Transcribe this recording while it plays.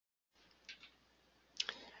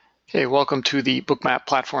Hey, welcome to the Bookmap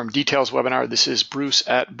Platform Details webinar. This is Bruce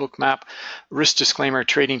at Bookmap. Risk disclaimer: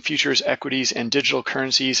 trading futures, equities, and digital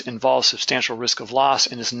currencies involves substantial risk of loss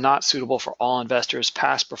and is not suitable for all investors.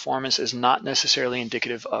 Past performance is not necessarily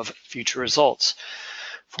indicative of future results.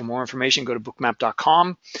 For more information, go to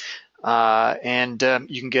bookmap.com and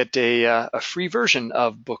you can get a free version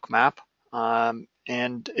of Bookmap.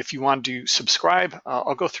 And if you want to subscribe,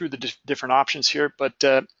 I'll go through the different options here,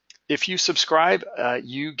 but if you subscribe,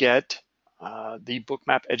 you get the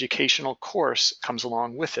Bookmap educational course comes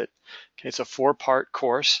along with it. Okay, it's a 4-part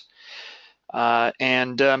course,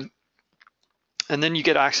 and then you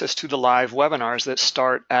get access to the live webinars that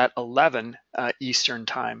start at 11 Eastern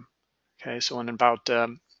time. Okay, so in about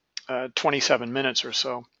 27 minutes or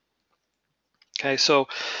so. Okay, so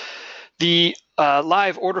the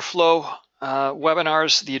live order flow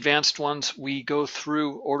webinars, the advanced ones, we go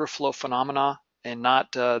through order flow phenomena and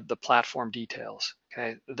not the platform details.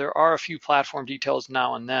 Okay, there are a few platform details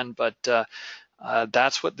now and then, but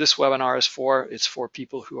that's what this webinar is for. It's for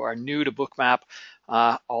people who are new to Bookmap,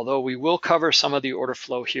 although we will cover some of the order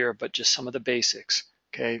flow here, but just some of the basics.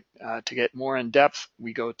 Okay, to get more in depth,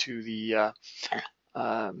 we go to the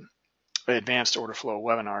advanced order flow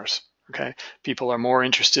webinars. Okay, people are more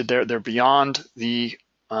interested there. They're beyond the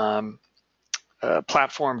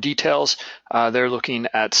platform details. They're looking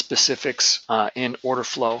at specifics in order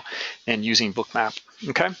flow and using Bookmap.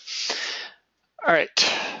 Okay. All right.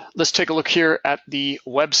 Let's take a look here at the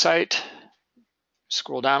website.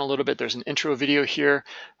 Scroll down a little bit. There's an intro video here.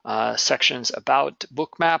 Sections about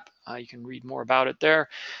Bookmap. You can read more about it there.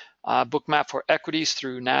 Bookmap for equities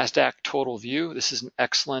through NASDAQ Total View. This is an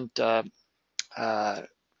excellent data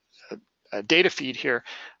feed here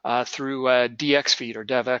through DX feed or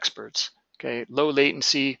Dev Experts. Okay, low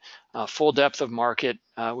latency, full depth of market,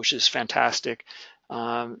 which is fantastic.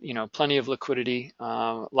 Plenty of liquidity,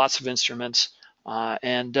 lots of instruments,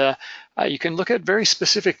 and you can look at very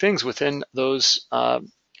specific things within those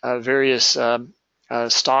various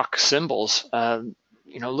stock symbols.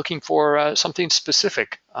 Looking for something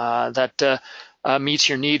specific that meets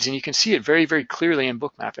your needs, and you can see it very, very clearly in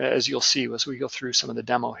Bookmap, as you'll see as we go through some of the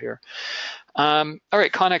demo here. All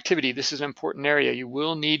right, connectivity. This is an important area. You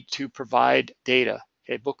will need to provide data.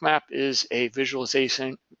 Okay, Bookmap is a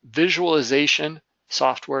visualization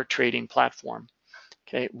software trading platform.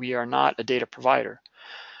 Okay, we are not a data provider.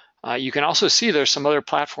 You can also see there's some other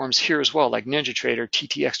platforms here as well, like NinjaTrader,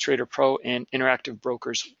 TTX Trader Pro, and Interactive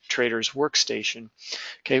Brokers Traders Workstation.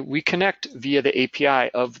 Okay, we connect via the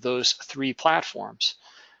API of those 3 platforms.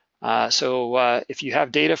 So if you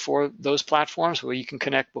have data for those platforms, well, you can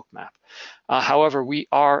connect Bookmap. However, we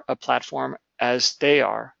are a platform as they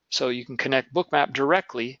are, so you can connect Bookmap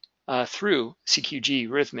directly through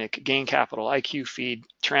CQG, Rhythmic, Gain Capital, IQ Feed,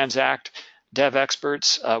 Transact, Dev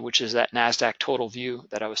Experts, which is that NASDAQ Total View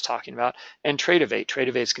that I was talking about, and Tradeovate.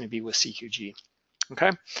 Tradeovate is going to be with CQG.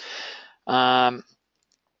 Okay, and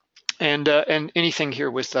anything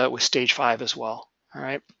here with Stage 5 as well. All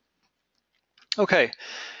right. Okay.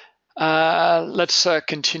 Let's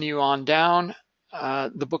continue on down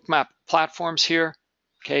the Bookmap platforms here.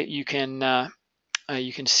 Okay, you can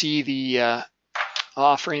see the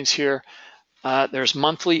offerings here. There's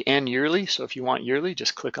monthly and yearly. So if you want yearly,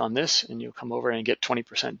 just click on this, and you'll come over and get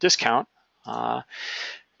 20% discount.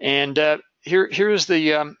 Here's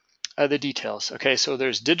the details. Okay, so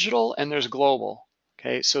there's digital and there's global.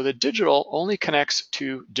 Okay, so the digital only connects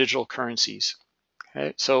to digital currencies.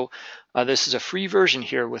 Okay, so this is a free version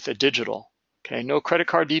here with a digital. Okay, no credit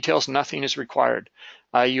card details, nothing is required.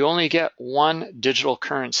 You only get one digital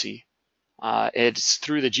currency. It's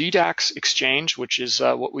through the GDAX exchange, which is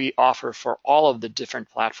what we offer for all of the different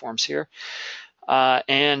platforms here.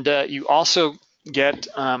 You also get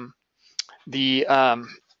the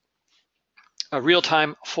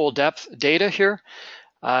real-time full depth data here.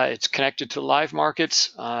 It's connected to live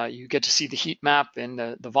markets. You get to see the heat map and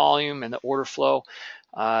the volume and the order flow.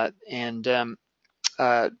 You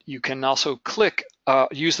can also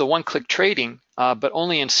use the one-click trading, but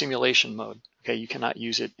only in simulation mode. Okay, you cannot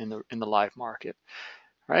use it in the live market,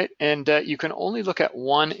 right? And you can only look at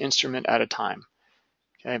one instrument at a time.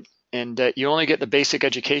 Okay, and you only get the basic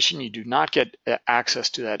education. You do not get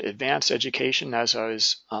access to that advanced education, as I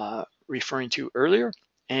was referring to earlier.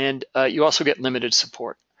 And you also get limited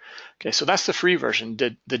support. Okay, so that's the free version.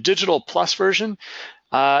 The digital plus version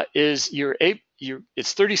is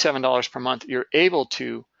it's $37 per month. You're able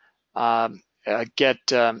to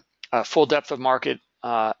get a full depth of market,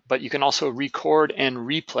 but you can also record and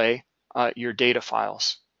replay your data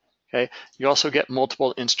files. Okay, you also get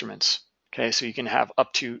multiple instruments. Okay, so you can have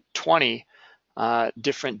up to 20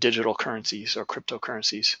 different digital currencies or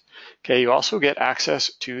cryptocurrencies. Okay, you also get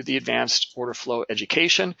access to the advanced order flow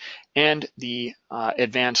education and the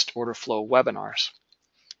advanced order flow webinars.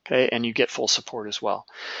 Okay, and you get full support as well.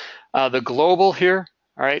 The global here,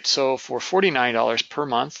 all right, so for $49 per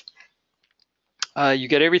month, you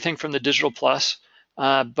get everything from the Digital Plus,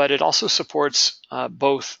 but it also supports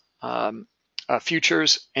both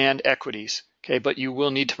futures and equities. Okay, but you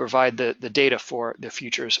will need to provide the data for the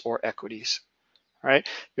futures or equities. All right,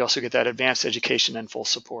 you also get that advanced education and full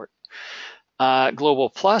support. Global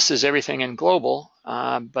Plus is everything in global,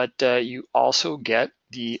 but you also get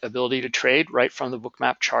the ability to trade right from the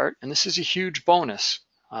Bookmap chart, and this is a huge bonus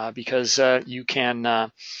because you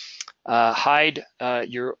can hide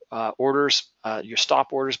your orders, your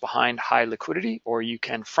stop orders behind high liquidity, or you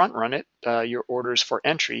can front run it, your orders for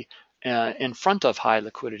entry in front of high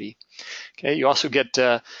liquidity. Okay, you also get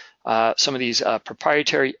some of these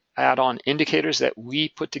proprietary add-on indicators that we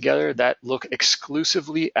put together that look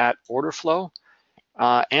exclusively at order flow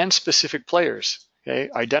and specific players. Okay,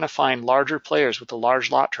 identifying larger players with a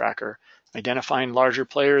large lot tracker, identifying larger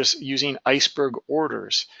players using iceberg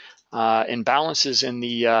orders, imbalances in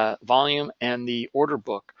the volume and the order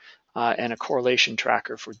book, and a correlation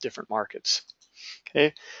tracker for different markets.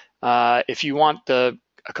 Okay, if you want a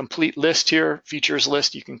complete list here, features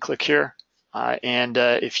list, you can click here. And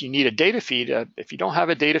if you need a data feed, if you don't have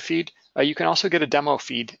a data feed, you can also get a demo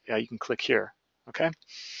feed. You can click here. Okay.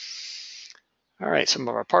 All right, some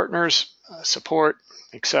of our partners, support,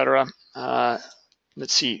 etc.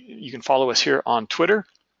 Let's see, you can follow us here on Twitter.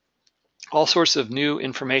 All sorts of new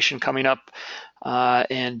information coming up,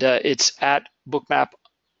 and it's at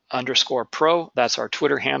bookmap_pro. That's our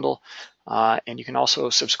Twitter handle. And you can also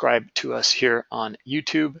subscribe to us here on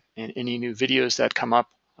YouTube, and any new videos that come up,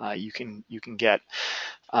 you can get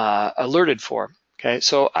alerted for. Okay,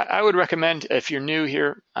 so I would recommend, if you're new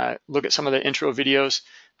here, look at some of the intro videos,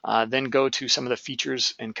 then go to some of the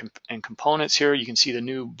features and components here. You can see the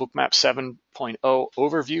new Bookmap 7.0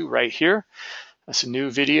 overview right here. That's a new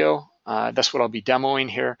video. That's what I'll be demoing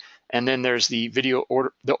here. And then there's the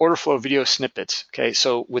order flow video snippets. Okay,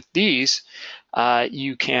 so with these,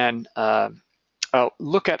 you can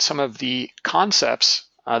look at some of the concepts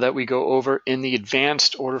that we go over in the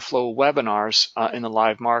advanced order flow webinars in the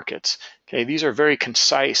live markets. Okay, these are very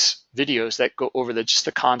concise videos that go over just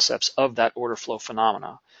the concepts of that order flow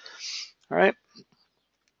phenomena. All right.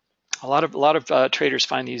 A lot of traders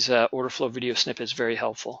find these order flow video snippets very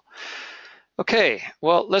helpful. Okay,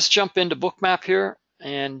 well, let's jump into Bookmap here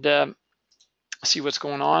and see what's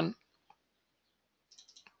going on.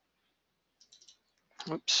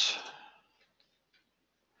 Oops.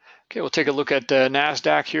 Okay, we'll take a look at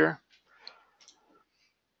NASDAQ here.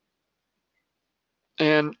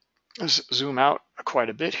 And let's zoom out quite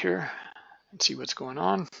a bit here and see what's going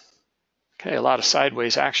on. Okay, a lot of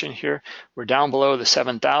sideways action here. We're down below the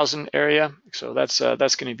 7,000 area, so that's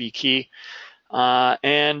going to be key. All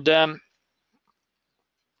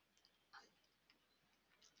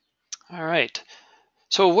right,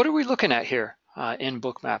 so what are we looking at here in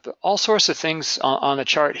Bookmap? All sorts of things on the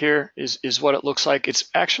chart here is what it looks like. It's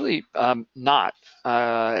actually not.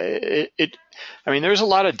 I mean, there's a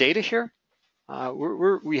lot of data here.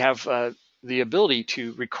 We have the ability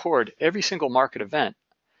to record every single market event.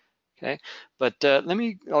 Okay, but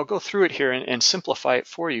I'll go through it here and simplify it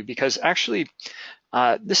for you, because actually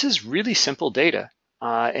this is really simple data,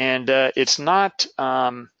 and it's not.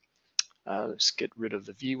 Let's get rid of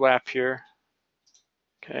the VWAP here.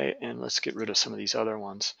 Okay, and let's get rid of some of these other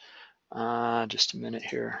ones. Just a minute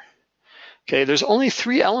here. Okay, there's only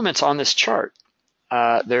 3 elements on this chart.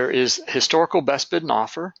 There is historical best bid and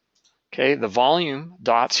offer. Okay, the volume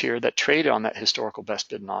dots here that trade on that historical best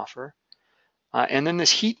bid and offer. And then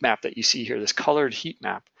this heat map that you see here, this colored heat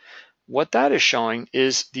map. What that is showing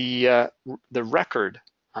is the record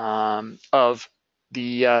of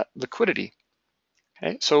the liquidity.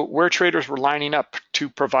 Okay, so where traders were lining up to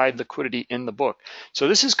provide liquidity in the book. So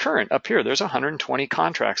this is current up here. There's 120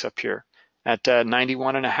 contracts up here at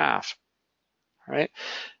 91.5. All right,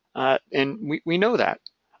 and we know that.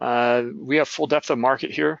 We have full depth of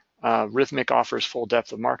market here. Rhythmic offers full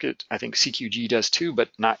depth of market. I think CQG does too, but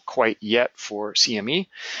not quite yet for CME.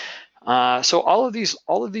 So all of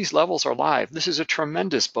these levels are live. This is a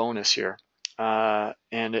tremendous bonus here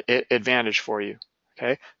and advantage for you.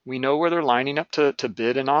 Okay, we know where they're lining up to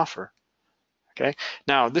bid and offer. Okay,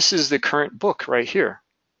 now this is the current book right here,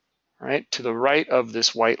 right to the right of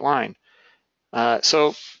this white line.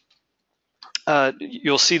 So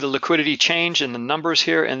you'll see the liquidity change in the numbers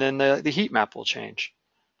here, and then the heat map will change.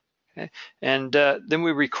 Okay, and then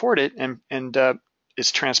we record it and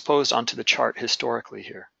it's transposed onto the chart historically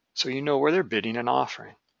here. So you know where they're bidding and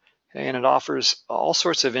offering. Okay, and it offers all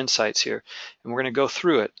sorts of insights here, and we're going to go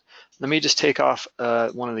through it. Let me just take off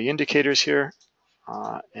one of the indicators here,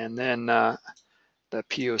 and then the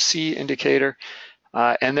POC indicator,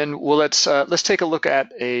 and then let's take a look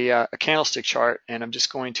at a candlestick chart, and I'm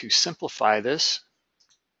just going to simplify this.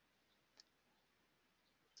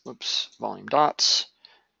 Whoops, volume dots,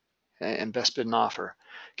 okay, and best bid and offer.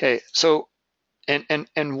 Okay, so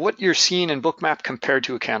and what you're seeing in Bookmap compared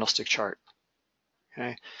to a candlestick chart.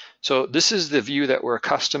 Okay, so this is the view that we're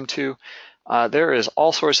accustomed to. There is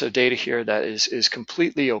all sorts of data here that is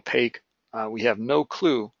completely opaque. We have no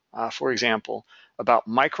clue, for example, about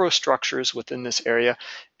microstructures within this area,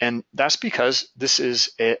 and that's because this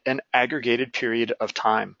is an aggregated period of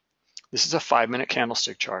time. This is a 5-minute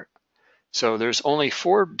candlestick chart. So there's only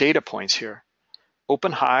 4 data points here: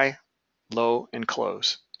 open, high, low, and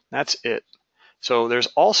close. That's it. So there's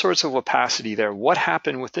all sorts of opacity there. What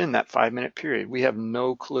happened within that 5-minute period? We have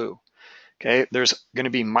no clue. Okay, there's going to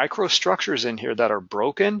be microstructures in here that are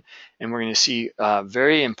broken, and we're going to see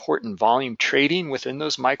very important volume trading within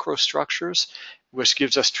those microstructures, which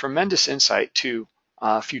gives us tremendous insight to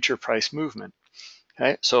future price movement.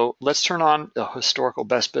 Okay, so let's turn on the historical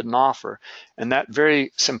best bid and offer, and that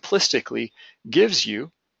very simplistically gives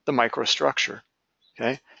you the microstructure.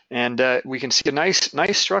 Okay, and we can see a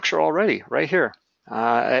nice structure already right here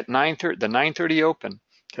at the 9:30 open.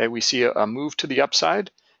 Okay, we see a move to the upside.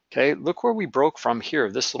 Okay, look where we broke from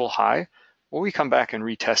here, this little high. Well, we come back and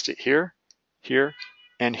retest it here, here,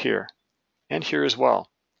 and here, and here as well.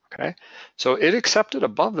 Okay, so it accepted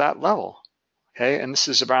above that level. Okay, and this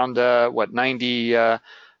is around what, 90,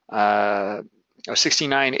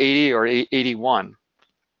 69, 80, or 81.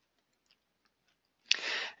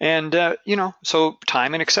 And you know, so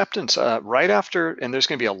time and acceptance right after, and there's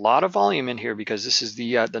going to be a lot of volume in here because this is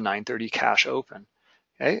the 9:30 cash open.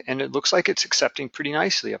 Okay, and it looks like it's accepting pretty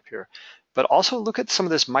nicely up here. But also look at some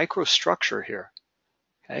of this microstructure here.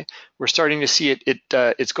 Okay, we're starting to see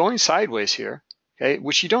it's going sideways here. Okay,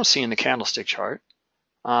 which you don't see in the candlestick chart.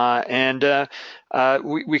 We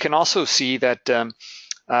can also see that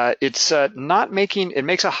it's not making, it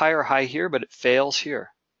makes a higher high here, but it fails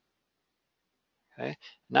here. Okay,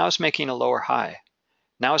 now it's making a lower high.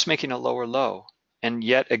 Now it's making a lower low, and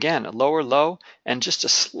yet again, a lower low and just a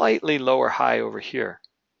slightly lower high over here.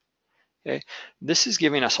 Okay, this is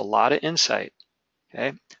giving us a lot of insight,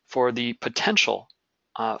 okay, for the potential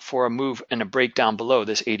for a move and a breakdown below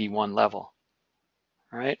this 81 level.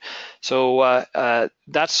 All right, so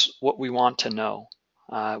that's what we want to know.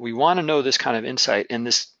 We want to know this kind of insight, and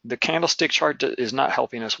the candlestick chart is not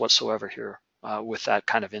helping us whatsoever here with that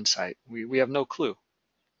kind of insight. We have no clue.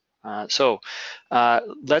 So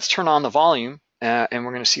let's turn on the volume, and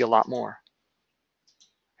we're going to see a lot more.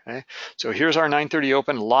 Okay, so here's our 9:30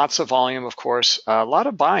 open. Lots of volume, of course. A lot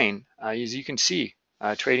of buying, as you can see,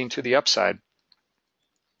 trading to the upside.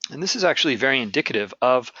 And this is actually very indicative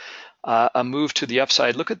of a move to the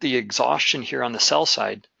upside. Look at the exhaustion here on the sell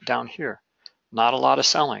side down here. Not a lot of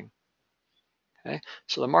selling. Okay,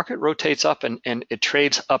 so the market rotates up and it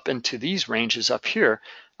trades up into these ranges up here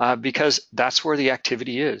because that's where the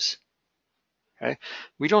activity is. Okay,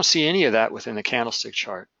 we don't see any of that within the candlestick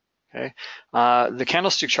chart. Okay, the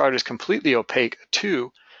candlestick chart is completely opaque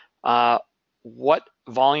to what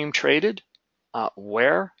volume traded,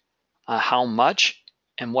 where, how much,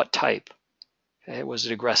 and what type. Okay, was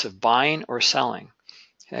it aggressive buying or selling?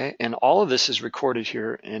 Okay, and all of this is recorded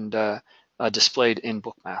here and displayed in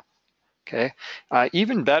Bookmap. Okay,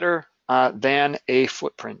 even better than a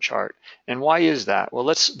footprint chart. And why is that? Well,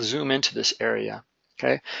 let's zoom into this area.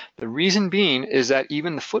 Okay, the reason being is that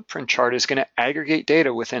even the footprint chart is going to aggregate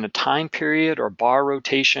data within a time period or bar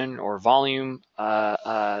rotation or volume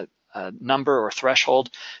number or threshold,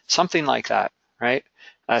 something like that, right?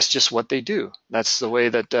 That's just what they do. That's the way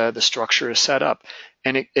that the structure is set up,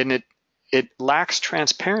 and it lacks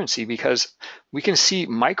transparency because we can see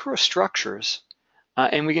microstructures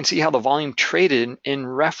and we can see how the volume traded in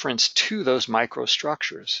reference to those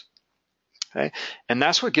microstructures. Okay, and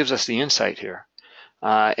that's what gives us the insight here.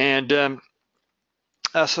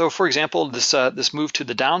 So, for example, this move to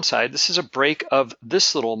the downside, this is a break of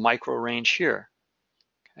this little micro range here.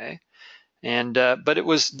 Okay, and but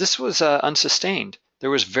this was unsustained. There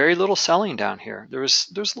was very little selling down here.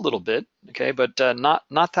 There's a little bit, okay, but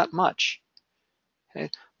not that much. Okay,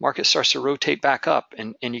 market starts to rotate back up,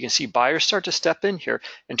 and you can see buyers start to step in here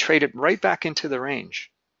and trade it right back into the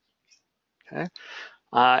range. Okay,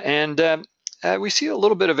 we see a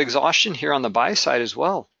little bit of exhaustion here on the buy side as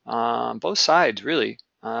well, both sides really.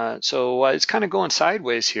 So it's kind of going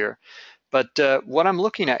sideways here, But what I'm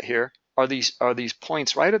looking at here are these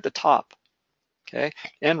points right at the top, okay,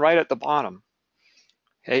 and right at the bottom.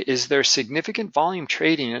 Okay, is there significant volume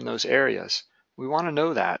trading in those areas? We want to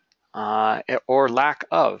know that, or lack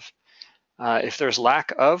of. If there's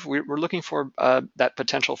lack of, we're looking for that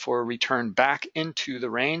potential for a return back into the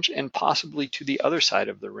range and possibly to the other side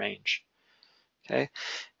of the range. Okay,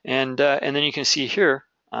 and then you can see here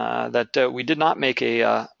that we did not make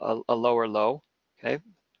a lower low. Okay,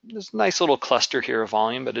 there's a nice little cluster here of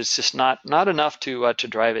volume, but it's just not enough to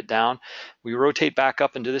drive it down. We rotate back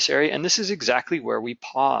up into this area, and this is exactly where we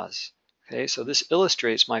pause. Okay, so this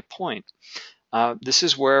illustrates my point. This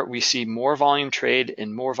is where we see more volume trade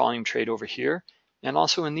and more volume trade over here, and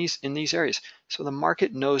also in these areas. So the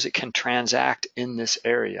market knows it can transact in this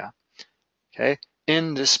area, okay,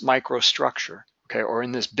 in this microstructure, okay, or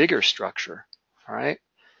in this bigger structure, all right.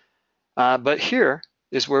 But here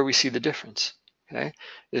is where we see the difference, okay,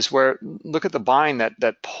 is where, look at the buying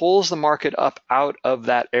that pulls the market up out of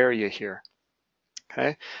that area here.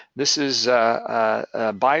 Okay, this is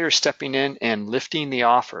buyers stepping in and lifting the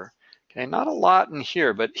offer. Okay, not a lot in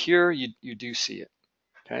here, but here you do see it.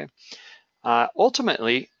 Okay,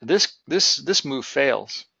 ultimately this move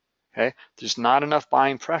fails. Okay, there's not enough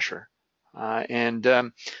buying pressure, how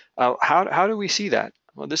do we see that?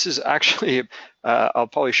 Well, this is actually I'll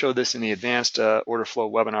probably show this in the advanced order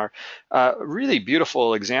flow webinar. Really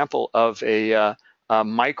beautiful example of a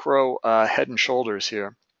micro head and shoulders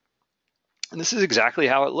here. And this is exactly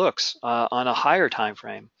how it looks on a higher time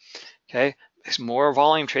frame. Okay, there's more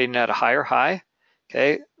volume trading at a higher high.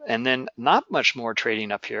 Okay, and then not much more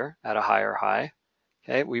trading up here at a higher high.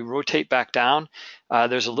 Okay, we rotate back down.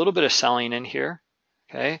 There's a little bit of selling in here.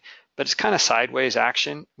 Okay, but it's kind of sideways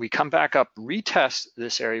action. We come back up, retest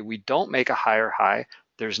this area. We don't make a higher high.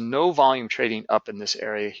 There's no volume trading up in this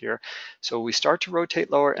area here. So we start to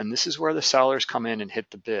rotate lower, and this is where the sellers come in and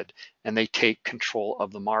hit the bid, and they take control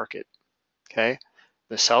of the market. Okay,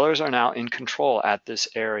 the sellers are now in control at this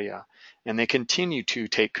area, and they continue to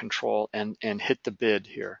take control and hit the bid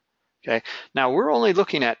here. Okay, now we're only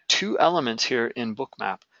looking at two elements here in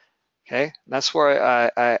Bookmap. Okay, that's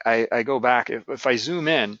where I go back. If I zoom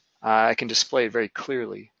in, I can display it very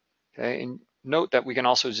clearly. Okay, and note that we can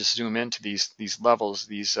also just zoom into these levels,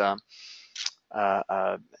 these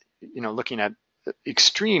looking at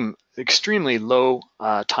extremely low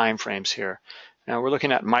time frames here. Now we're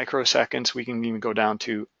looking at microseconds. We can even go down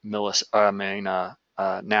to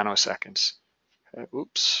nanoseconds. Okay,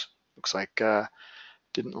 oops, looks like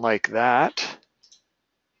didn't like that.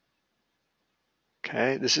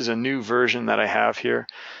 Okay, this is a new version that I have here.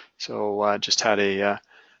 So just had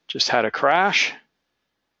a crash.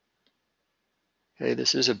 Okay,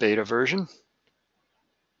 this is a beta version.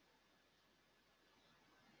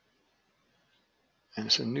 And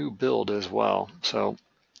it's a new build as well. So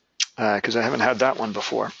because I haven't had that one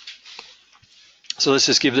before. So let's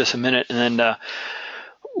just give this a minute, and then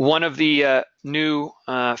one of the new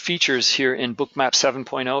features here in Bookmap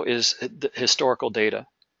 7.0 is the historical data.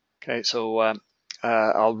 Okay, so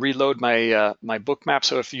I'll reload my my Bookmap.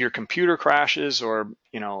 So if your computer crashes, or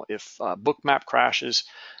if Bookmap crashes,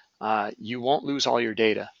 you won't lose all your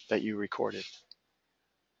data that you recorded.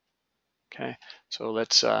 Okay, so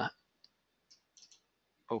let's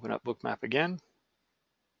open up Bookmap again.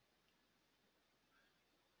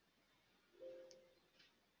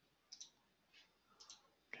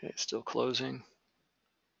 Okay, it's still closing.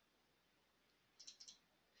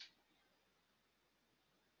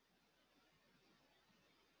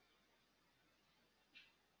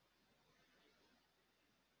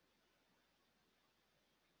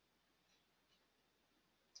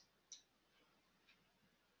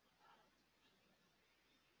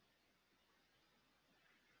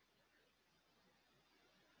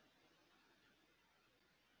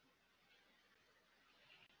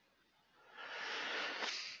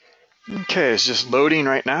 Okay, it's just loading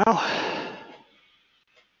right now.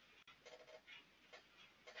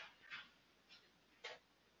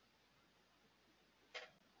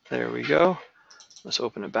 There we go. Let's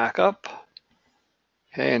open it back up.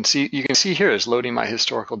 Okay, and see, you can see here it's loading my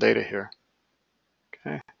historical data here.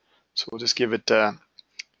 Okay, so we'll just give it a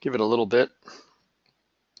little bit.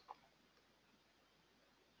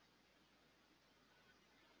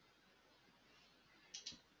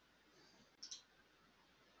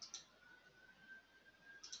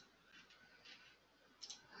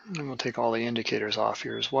 And we'll take all the indicators off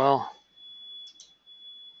here as well.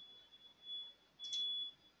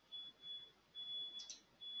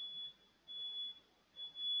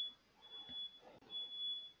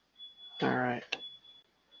 All right.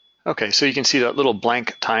 Okay, so you can see that little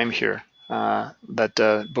blank time here. that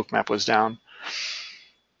Bookmap was down.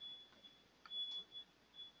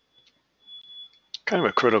 Kind of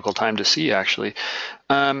a critical time to see, actually.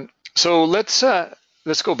 So let's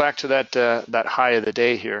go back to that high of the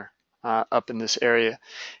day here, up in this area,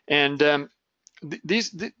 and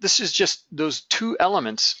this is just those two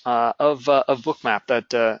elements of Bookmap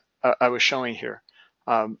that I was showing here.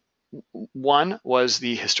 One was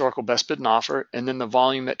the historical best bid and offer, and then the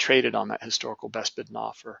volume that traded on that historical best bid and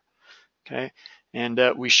offer. Okay, and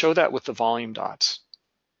we show that with the volume dots.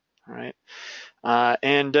 All right,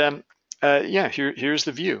 yeah, here's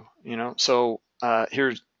the view. So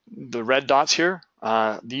here's the red dots here.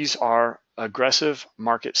 These are aggressive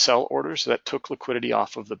market sell orders that took liquidity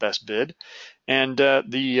off of the best bid, and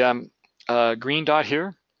the green dot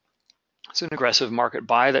here is an aggressive market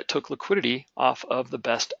buy that took liquidity off of the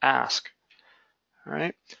best ask. All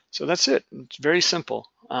right, so that's it. It's very simple,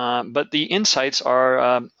 but the insights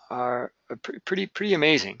are pretty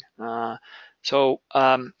amazing.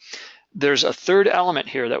 There's a third element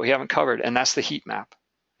here that we haven't covered, and that's the heat map.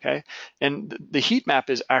 Okay, and the heat map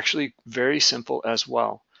is actually very simple as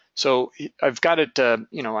well. So I've got it,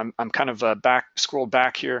 I'm kind of scrolled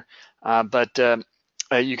back here, but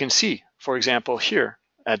you can see, for example, here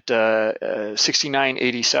at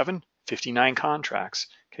 69.87, 59 contracts.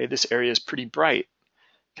 Okay, this area is pretty bright,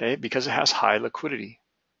 okay, because it has high liquidity,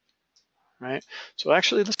 right? So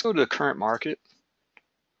actually, let's go to the current market.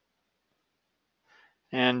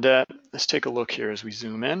 And let's take a look here as we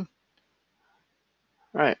zoom in.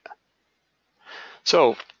 All right.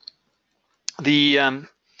 So the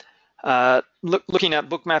looking at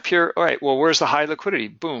Bookmap here. All right. Well, where's the high liquidity?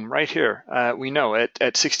 Boom, right here. We know at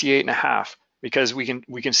 68.5, because we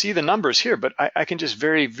can see the numbers here, but I can just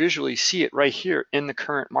very visually see it right here in the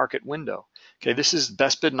current market window. Okay, this is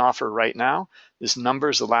best bid and offer right now. This number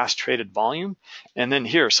is the last traded volume, and then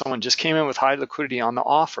here someone just came in with high liquidity on the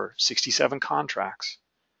offer, 67 contracts.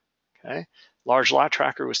 Okay, large lot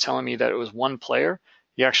tracker was telling me that it was one player.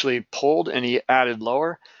 He actually pulled and he added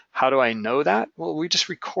lower. How do I know that? Well, we just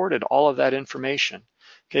recorded all of that information.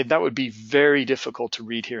 Okay, that would be very difficult to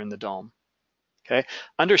read here in the dome. Okay,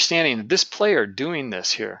 understanding this player doing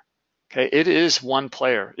this here. Okay, it is one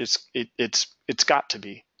player. It's got to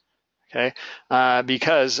be. Okay,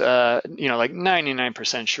 because like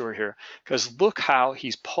 99% sure here. Because look how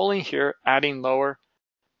he's pulling here, adding lower,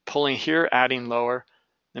 pulling here, adding lower,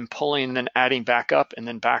 then pulling and then adding back up and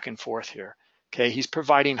then back and forth here. Okay, he's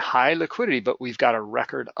providing high liquidity, but we've got a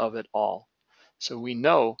record of it all. So we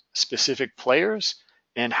know specific players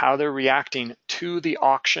and how they're reacting to the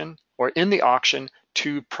auction or in the auction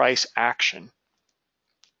to price action.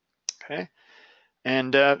 Okay,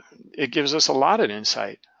 and it gives us a lot of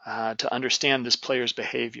insight to understand this player's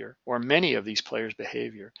behavior, or many of these players'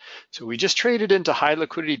 behavior. So we just traded into high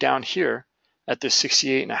liquidity down here at this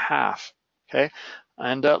 68.5. Okay,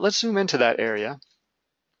 and let's zoom into that area.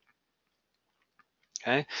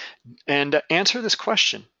 Okay, and answer this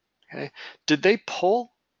question. Okay, did they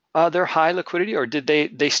pull their high liquidity, or did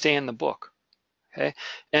they stay in the book? Okay,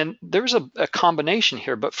 and there's a combination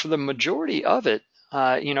here, but for the majority of it,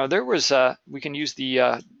 there was we can use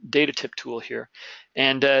the data tip tool here,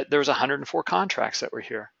 and there was 104 contracts that were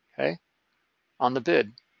here. Okay, on the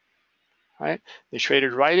bid. Right, they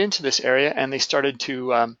traded right into this area, and they started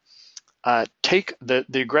to take the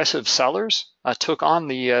aggressive sellers took on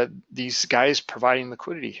these guys providing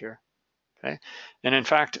liquidity here. Okay, and in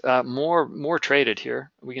fact, more traded here.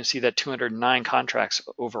 We can see that 209 contracts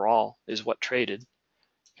overall is what traded.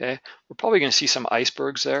 Okay, we're probably going to see some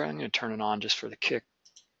icebergs there. I'm going to turn it on just for the kick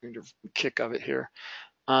of it here.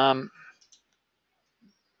 Okay,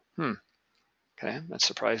 that's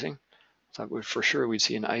surprising. I thought for sure we'd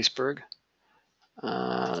see an iceberg.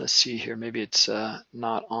 Let's see here. Maybe it's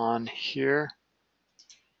not on here.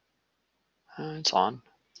 It's on.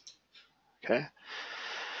 Okay.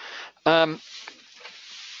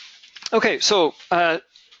 Okay, so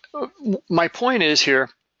my point is here,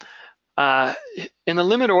 in the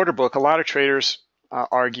limit order book, a lot of traders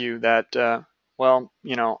argue that, well,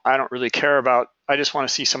 I don't really care about, I just want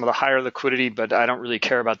to see some of the higher liquidity, but I don't really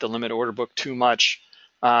care about the limit order book too much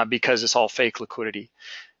because it's all fake liquidity.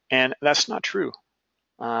 And that's not true.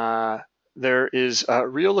 There is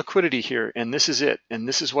real liquidity here, and this is it, and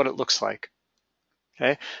this is what it looks like.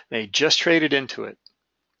 Okay, they just traded into it.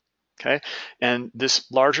 Okay, and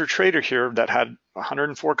this larger trader here that had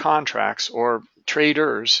 104 contracts or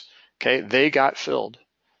traders, okay, they got filled.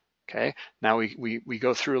 Okay, now we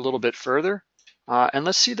go through a little bit further, and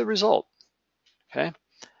let's see the result. Okay,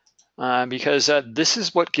 because this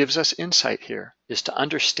is what gives us insight here, is to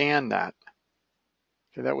understand that.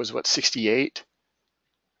 Okay, that was what, 68.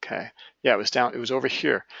 Okay, yeah, it was down, it was over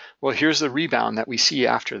here. Well, here's the rebound that we see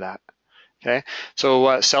after that. Okay,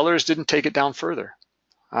 so sellers didn't take it down further.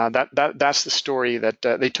 That's the story, that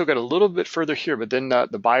they took it a little bit further here, but then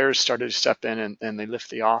the buyers started to step in and they lift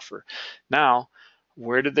the offer. Now,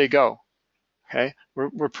 where did they go? Okay,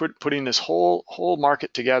 we're putting this whole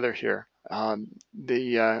market together here.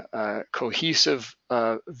 The cohesive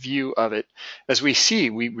view of it, as we see,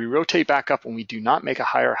 we rotate back up when we do not make a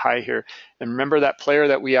higher high here. And remember that player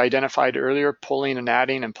that we identified earlier, pulling and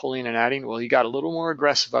adding and pulling and adding? Well, he got a little more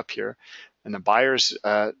aggressive up here, and the buyers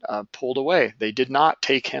pulled away. They did not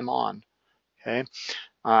take him on. Okay,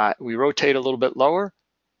 we rotate a little bit lower.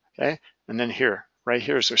 Okay, and then here, right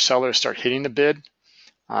here, is where sellers start hitting the bid.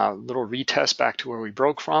 Little retest back to where we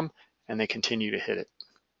broke from, and they continue to hit it.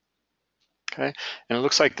 Okay, and it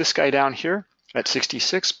looks like this guy down here at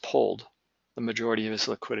 66 pulled the majority of his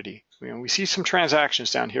liquidity. We see some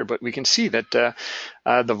transactions down here, but we can see that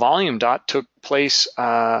the volume dot took place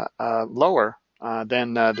lower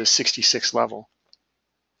than the 66 level.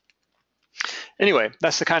 Anyway,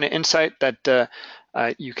 that's the kind of insight that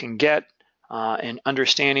you can get in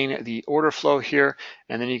understanding the order flow here,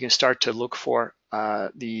 and then you can start to look for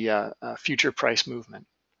the future price movement.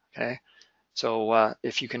 Okay, so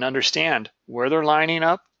if you can understand where they're lining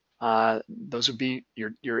up, those would be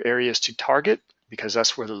your areas to target, because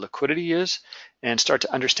that's where the liquidity is, and start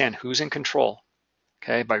to understand who's in control.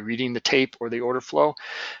 Okay, by reading the tape or the order flow,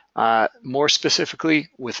 more specifically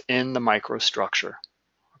within the microstructure.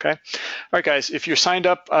 Okay, all right, guys. If you're signed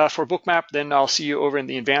up for Bookmap, then I'll see you over in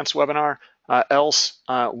the advanced webinar. Else,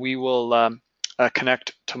 we will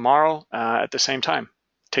connect tomorrow at the same time.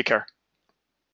 Take care.